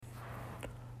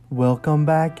Welcome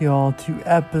back, y'all, to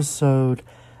episode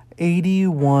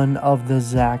 81 of the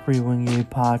Zachary Wingate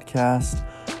podcast,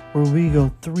 where we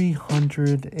go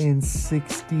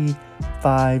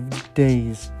 365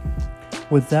 days.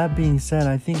 With that being said,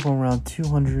 I think we're around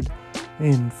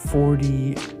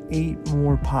 248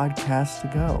 more podcasts to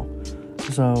go.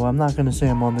 So I'm not going to say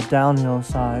I'm on the downhill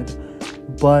side,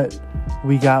 but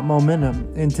we got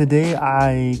momentum. And today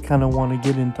I kind of want to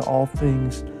get into all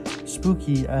things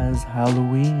spooky as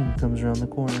Halloween comes around the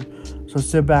corner. So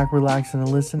sit back, relax, and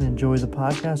listen. Enjoy the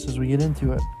podcast as we get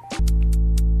into it.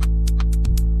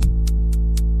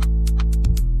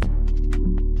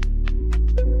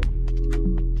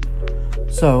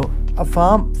 So, a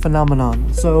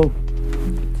phenomenon. So,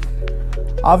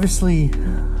 obviously,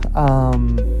 I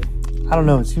don't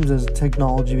know, it seems as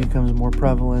technology becomes more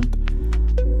prevalent,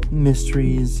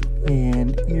 mysteries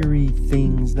and eerie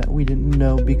things that we didn't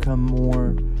know become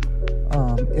more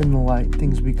in the light.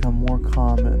 Things become more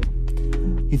common.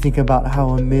 You think about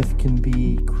how a myth can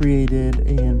be created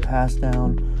and passed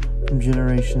down from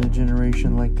generation to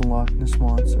generation, like the Loch Ness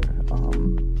Monster.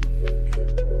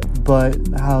 But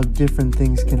how different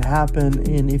things can happen,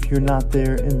 and if you're not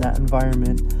there in that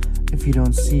environment, if you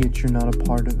don't see it, you're not a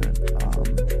part of it.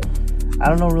 I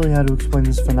don't know really how to explain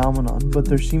this phenomenon, but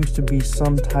there seems to be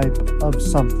some type of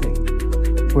something.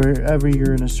 Wherever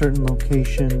you're in a certain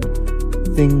location,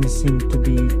 things seem to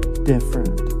be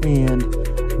different, and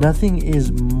nothing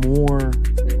is more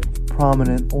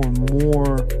prominent or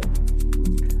more,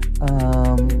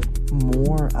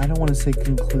 I don't want to say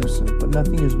conclusive, but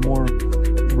nothing is more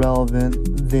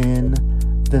relevant than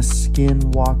the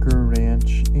Skinwalker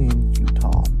Ranch in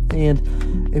Utah. And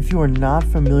if you are not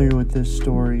familiar with this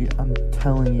story, I'm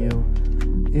telling you,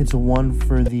 it's one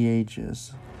for the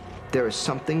ages. There is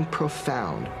something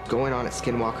profound going on at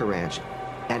Skinwalker Ranch,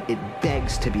 and it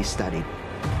begs to be studied.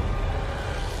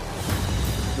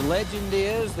 The legend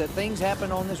is that things happen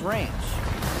on this ranch.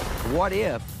 What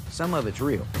if some of it's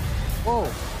real? Whoa,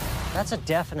 that's a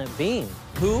definite being.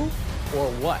 Who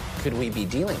or what could we be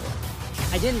dealing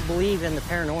with? I didn't believe in the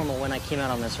paranormal when I came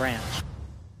out on this ranch,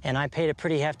 and I paid a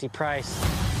pretty hefty price.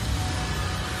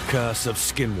 Curse of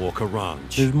Skinwalker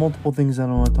Ranch. There's multiple things I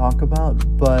don't want to talk about,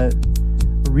 but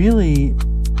really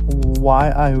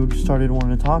why I started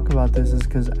wanting to talk about this is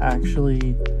because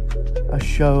actually a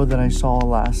show that I saw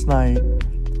last night,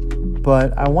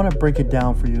 but I want to break it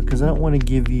down for you because I don't want to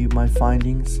give you my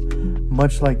findings,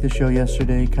 much like the show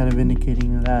yesterday, kind of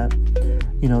indicating that,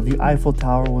 you know, the Eiffel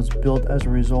Tower was built as a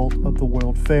result of the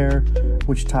World Fair,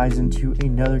 which ties into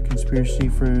another conspiracy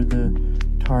for the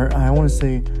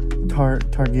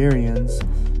Targaryens,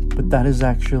 but that is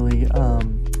actually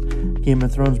Game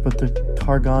of Thrones, but the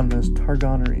Targoneries.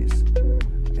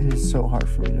 It is so hard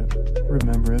for me to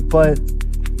remember it, but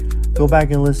go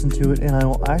back and listen to it, and I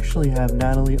will actually have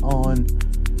Natalie on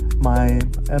my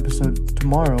episode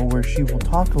tomorrow where she will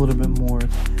talk a little bit more,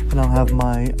 and I'll have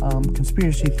my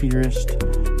conspiracy theorist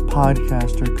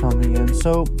podcaster coming in.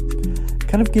 So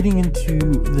kind of getting into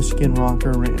the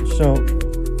Skinwalker Ranch. So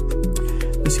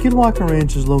the Skinwalker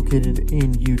Ranch is located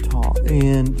in Utah,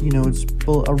 and you know, it's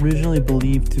originally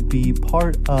believed to be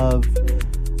part of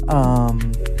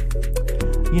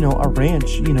a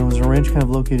ranch. You know, it was a ranch kind of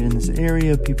located in this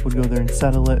area. People would go there and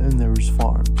settle it, and there was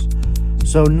farms.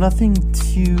 So nothing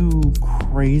too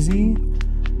crazy,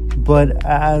 but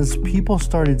as people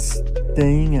started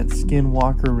staying at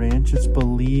Skinwalker Ranch, it's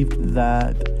believed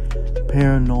that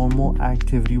paranormal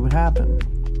activity would happen.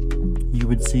 You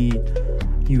would see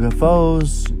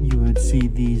UFOs, you would see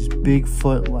these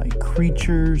Bigfoot-like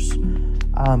creatures,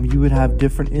 you would have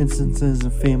different instances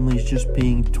of families just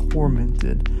being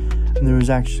tormented. And there was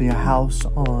actually a house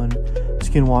on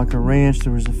Skinwalker Ranch,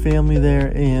 there was a family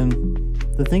there, and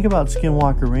the thing about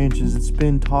Skinwalker Ranch is it's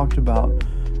been talked about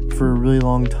for a really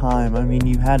long time. I mean,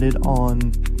 you had it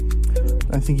on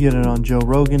Joe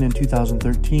Rogan in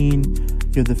 2013,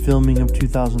 you had the filming of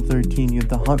 2013, you had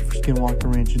the hunt for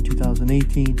Skinwalker Ranch in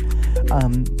 2018,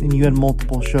 and you had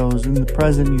multiple shows. In the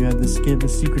present, you had the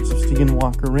Secrets of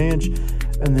Skinwalker Ranch,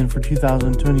 and then for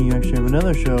 2020, you actually have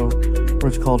another show where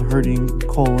it's called Herding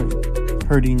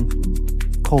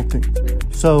Culting.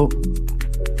 So,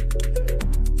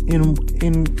 in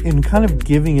kind of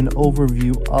giving an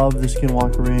overview of the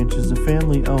Skinwalker Ranch, is the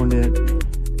family owned it,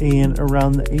 and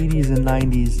around the 80s and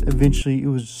 90s, eventually it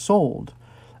was sold.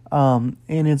 And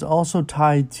it's also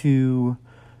tied to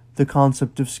the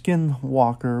concept of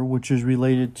Skinwalker, which is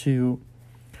related to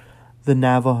the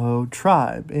Navajo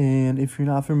tribe. And if you're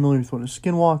not familiar with what a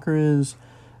Skinwalker is,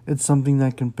 it's something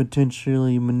that can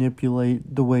potentially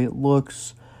manipulate the way it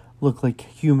looks, look like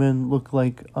human, look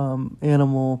like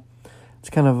animal, It's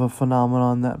kind of a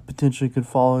phenomenon that potentially could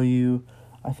follow you.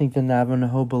 I think the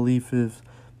Navajo belief, if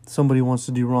somebody wants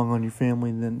to do wrong on your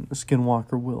family, then a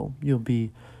skinwalker will. You'll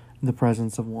be in the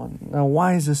presence of one. Now,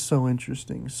 why is this so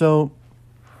interesting? So,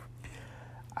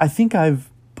 I think I've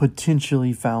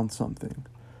potentially found something.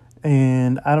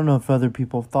 And I don't know if other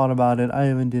people have thought about it. I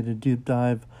haven't did a deep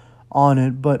dive on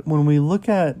it. But when we look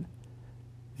at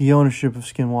the ownership of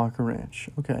Skinwalker Ranch,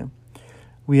 okay,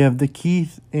 we have the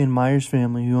Keith and Myers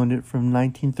family who owned it from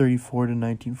 1934 to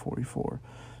 1944.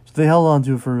 So they held on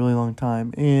to it for a really long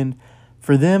time. And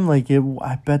for them, I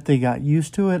bet they got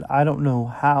used to it. I don't know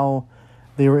how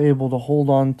they were able to hold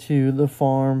on to the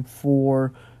farm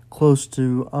for close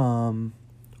to,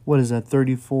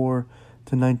 34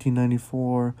 to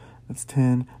 1994. That's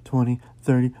 10, 20,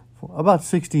 30, about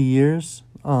 60 years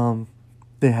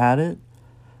they had it.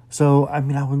 So, I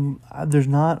mean, there's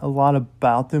not a lot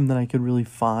about them that I could really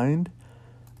find.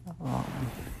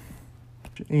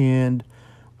 And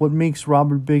what makes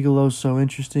Robert Bigelow so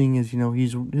interesting is,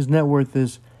 his net worth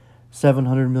is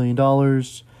 $700 million.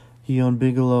 He owned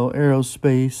Bigelow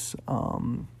Aerospace.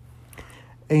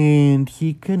 And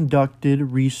he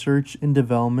conducted research and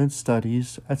development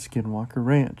studies at Skinwalker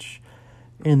Ranch.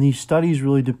 And these studies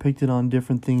really depicted on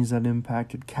different things that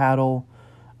impacted cattle,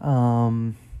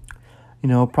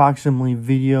 approximately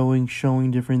videoing,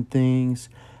 showing different things,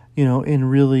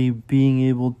 and really being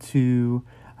able to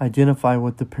identify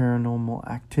what the paranormal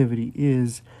activity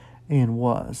is and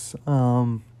was.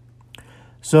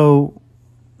 So,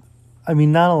 I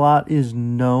mean, not a lot is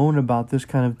known about this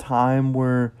kind of time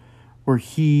where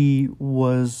he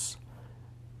was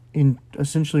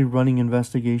essentially running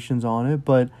investigations on it,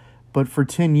 but for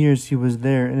 10 years he was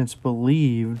there, and it's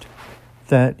believed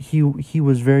that he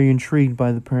was very intrigued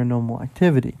by the paranormal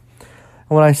activity. And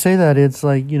when I say that, it's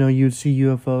like, you'd see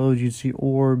UFOs, you'd see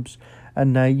orbs. At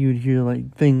night, you'd hear,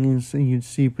 things, and you'd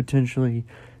see potentially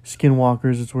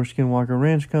skinwalkers. It's where Skinwalker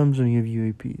Ranch comes, and you have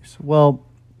UAPs. Well,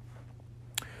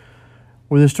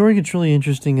 where the story gets really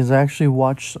interesting is I actually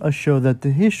watched a show that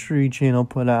the History Channel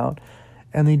put out,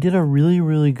 and they did a really,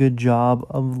 really good job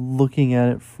of looking at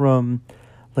it from,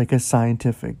 a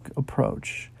scientific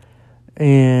approach.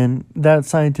 And that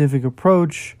scientific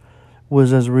approach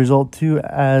was as a result, too,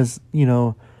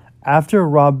 after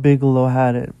Rob Bigelow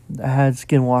had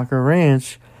Skinwalker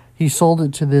Ranch, he sold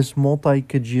it to this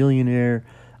multi-cajillionaire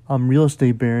real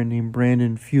estate baron named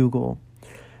Brandon Fugel.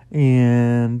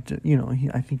 And,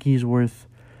 I think he's worth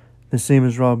the same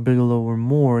as Rob Bigelow or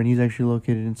more, and he's actually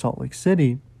located in Salt Lake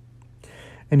City.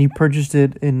 And he purchased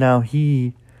it, and now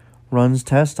he runs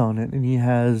tests on it, and he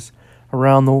has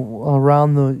around the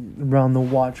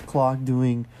watch clock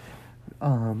doing,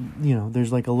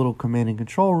 there's a little command and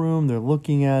control room. They're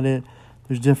looking at it.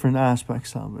 There's different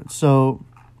aspects of it. So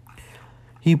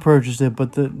he purchased it,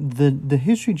 but the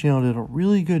History Channel did a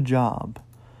really good job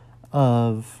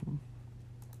of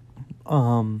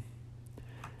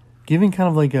giving kind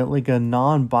of like a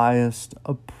non-biased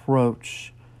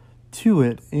approach to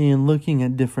it and looking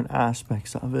at different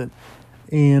aspects of it.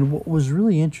 And what was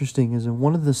really interesting is in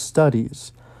one of the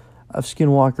studies of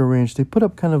Skinwalker Ranch, they put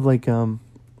up kind of like a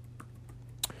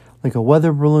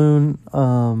weather balloon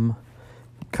kind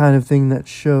of thing that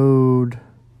showed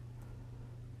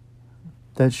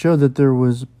that there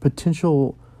was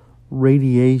potential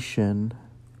radiation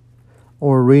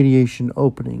or radiation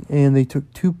opening. And they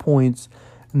took 2 points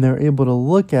and they're able to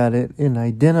look at it and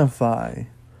identify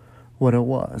what it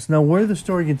was. Now, where the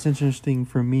story gets interesting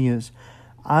for me is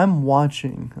I'm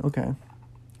watching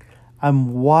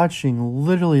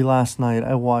literally last night.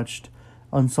 I watched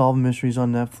Unsolved Mysteries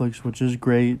on Netflix, which is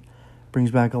great. Brings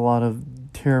back a lot of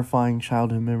terrifying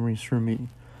childhood memories for me.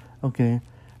 Okay.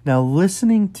 Now,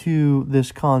 listening to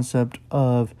this concept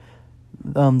of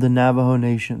the Navajo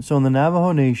Nation. So in the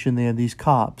Navajo Nation, they had these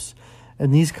cops.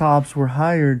 And these cops were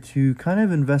hired to kind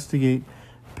of investigate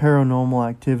paranormal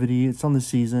activity. It's on the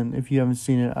season. If you haven't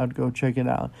seen it, I'd go check it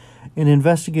out. In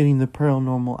investigating the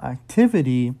paranormal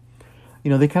activity,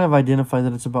 they kind of identify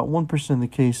that it's about 1% of the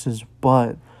cases,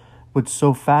 but what's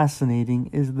so fascinating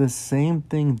is the same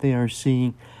thing they are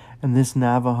seeing in this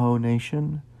Navajo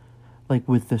Nation, like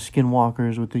with the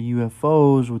skinwalkers, with the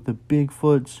UFOs, with the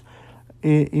Bigfoots.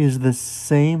 It is the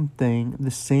same thing, the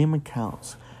same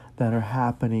accounts that are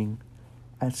happening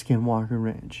at Skinwalker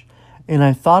Ranch. And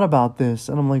I thought about this,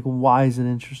 and I'm like, why is it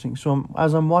interesting? So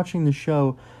as I'm watching the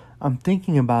show, I'm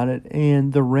thinking about it,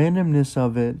 and the randomness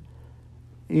of it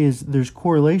is there's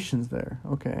correlations there,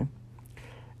 okay?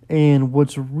 And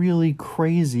what's really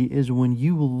crazy is when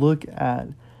you look at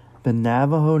the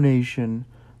Navajo Nation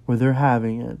where they're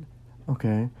having it,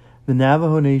 okay? The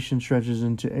Navajo Nation stretches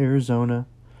into Arizona,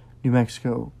 New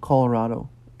Mexico, Colorado,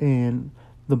 and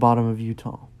the bottom of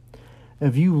Utah.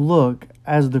 If you look,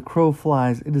 as the crow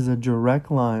flies, it is a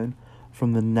direct line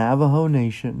from the Navajo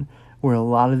Nation, where a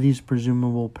lot of these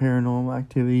presumable paranormal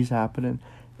activities happening,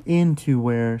 into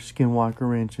where Skinwalker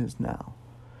Ranch is now.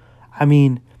 I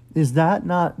mean, is that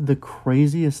not the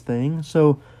craziest thing?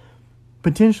 So,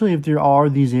 potentially, if there are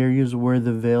these areas where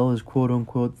the veil is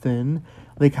quote-unquote thin,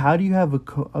 like, how do you have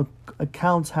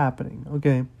accounts happening?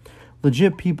 Okay,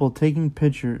 legit people taking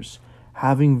pictures,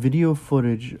 having video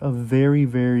footage of very,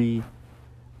 very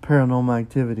paranormal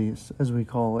activities, as we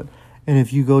call it. And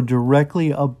if you go directly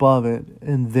above it,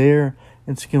 and there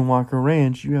in Skinwalker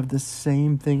Ranch, you have the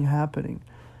same thing happening.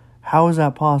 How is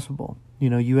that possible?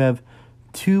 You know, you have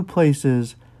two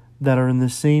places that are in the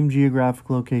same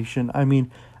geographic location. I mean,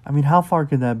 how far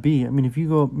could that be? I mean, if you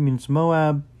go, it's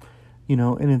Moab, you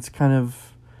know, and it's kind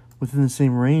of within the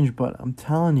same range, but I'm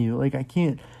telling you, like, I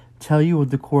can't tell you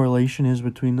what the correlation is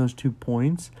between those 2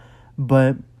 points,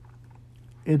 but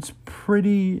it's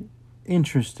pretty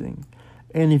interesting.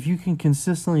 And if you can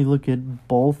consistently look at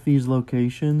both these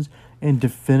locations and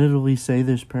definitively say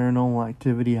there's paranormal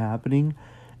activity happening,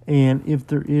 and if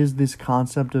there is this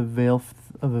concept of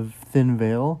a thin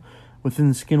veil within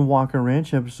the Skinwalker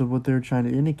Ranch episode, what they're trying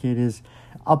to indicate is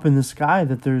up in the sky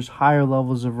that there's higher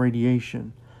levels of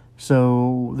radiation.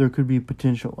 So there could be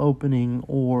potential opening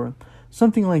or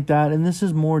something like that. And this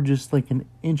is more just like an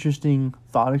interesting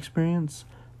thought experiment.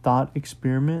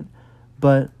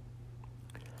 But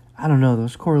I don't know,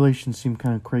 those correlations seem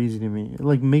kind of crazy to me. It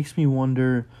like makes me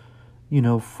wonder, you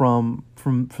know, from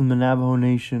the Navajo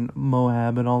Nation,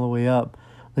 Moab, and all the way up,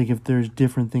 like if there's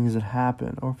different things that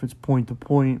happen, or if it's point to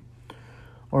point,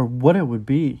 or what it would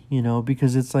be, you know,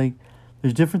 because it's like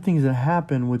there's different things that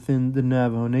happen within the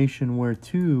Navajo Nation where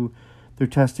too they're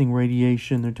testing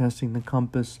radiation, they're testing the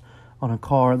compass on a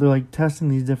car, they're like testing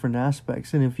these different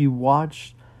aspects. And if you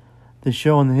watch the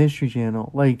show on the History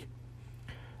Channel, like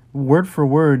word for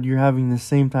word, you're having the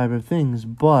same type of things,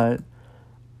 but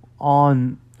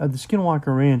at the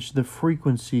Skinwalker Ranch, the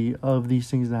frequency of these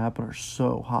things that happen are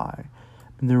so high.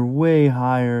 And they're way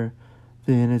higher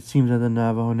than it seems at the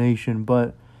Navajo Nation,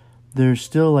 but there's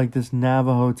still like this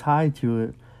Navajo tie to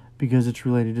it because it's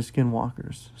related to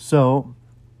skinwalkers. So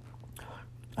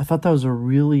I thought that was a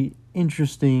really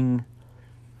interesting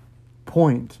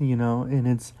point, you know, and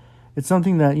it's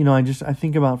something that, you know, I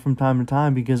think about from time to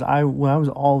time, because when I was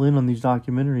all in on these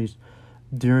documentaries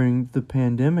during the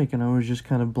pandemic, and I was just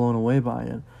kind of blown away by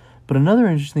it. But another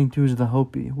interesting too is the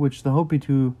Hopi, which the Hopi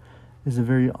too is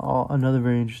another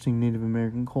very interesting Native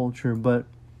American culture. But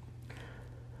I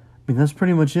mean, that's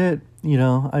pretty much it. You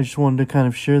know, I just wanted to kind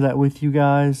of share that with you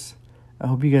guys. I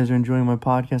hope you guys are enjoying my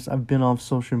podcast. I've been off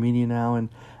social media now, and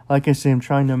like I say, I'm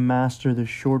trying to master the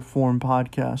short form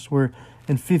podcast where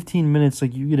in 15 minutes,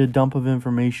 like, you get a dump of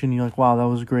information. You're like, wow, that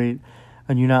was great.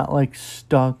 And you're not like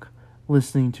stuck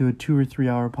listening to a 2 or 3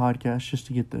 hour podcast just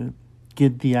to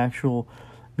get the actual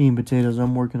meat and potatoes.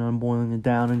 I'm working on boiling it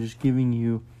down and just giving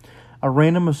you a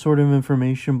random assortment of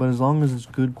information, but as long as it's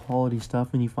good quality stuff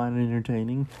and you find it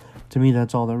entertaining, to me,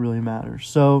 that's all that really matters.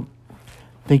 So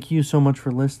thank you so much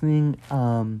for listening.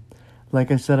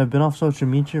 Like I said, I've been off social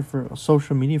media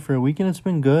for a week, and it's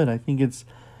been good. I think it's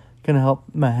going to help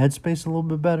my headspace a little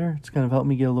bit better. It's going to help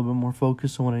me get a little bit more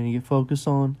focused on what I need to get focused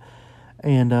on.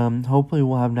 And hopefully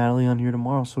we'll have Natalie on here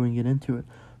tomorrow so we can get into it.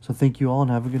 So thank you all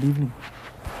and have a good evening.